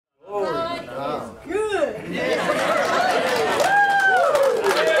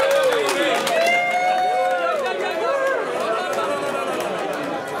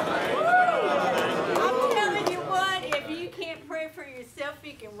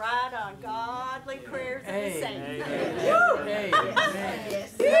ride on godly prayers of the saints.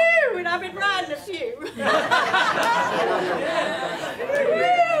 Woo! And I've been riding a few.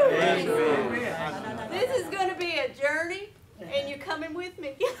 This is going to be a journey, and you're coming with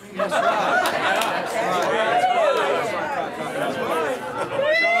me. That's right. That's right.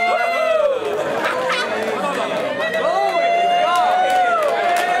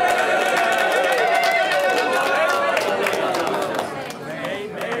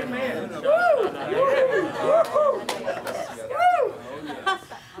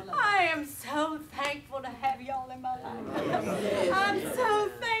 I am so thankful to have y'all in my life. I'm so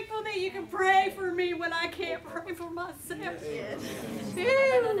thankful that you can pray for me when I can't pray for myself.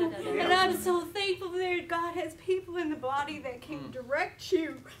 And I'm so thankful that God has people in the body that can direct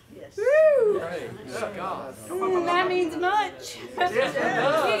you. That means much. You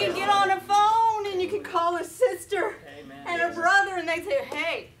can get on a phone and you can call a sister and a brother and they say,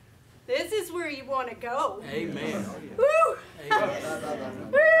 hey, this is where you want to go. Amen. Woo!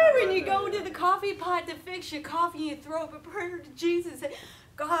 Woo! And you go to the coffee pot to fix your coffee and you throw up a prayer to Jesus. And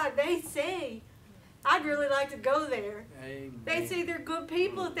God, they say, I'd really like to go there. Amen. They say they're good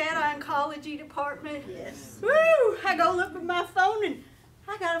people at that oncology department. Yes. Woo! I go look at my phone and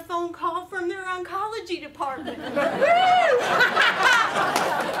I got a phone call from their oncology department. Woo!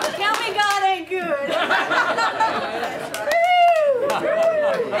 Tell me God ain't good.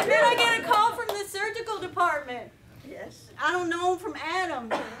 And then I get a call from the surgical department. Yes. I don't know him from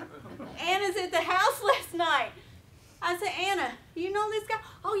Adam. Anna's at the house last night. I said, Anna, you know this guy?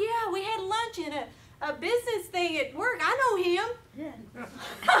 Oh yeah, we had lunch at a business thing at work. I know him. Yeah.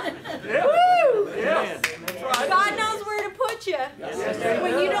 Woo! Yes. God knows where to put you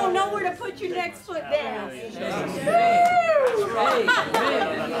when you don't know where to put your next foot down.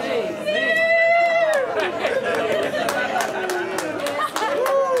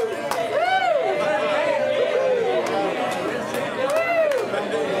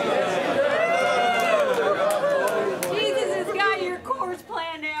 Jesus has got your course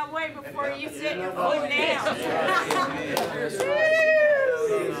planned out way before you sit your foot down.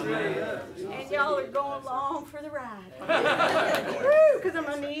 And y'all are going along for the ride. Because I'm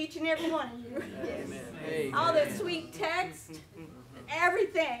going to need each and every one of you. All the sweet text,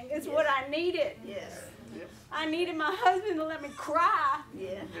 everything is what I needed. Yes. I needed my husband to let me cry.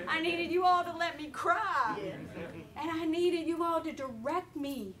 Yeah. I needed you all to let me cry. Yeah. And I needed you all to direct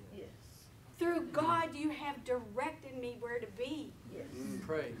me. Yes. Through God, you have directed me where to be. Yes.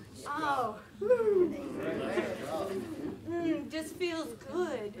 Praise. Oh, woo. Just feels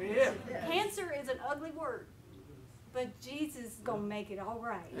good. Cancer is an ugly word, but Jesus is going to make it all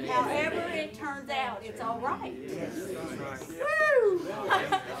right. However it turns out, it's all right. Woo!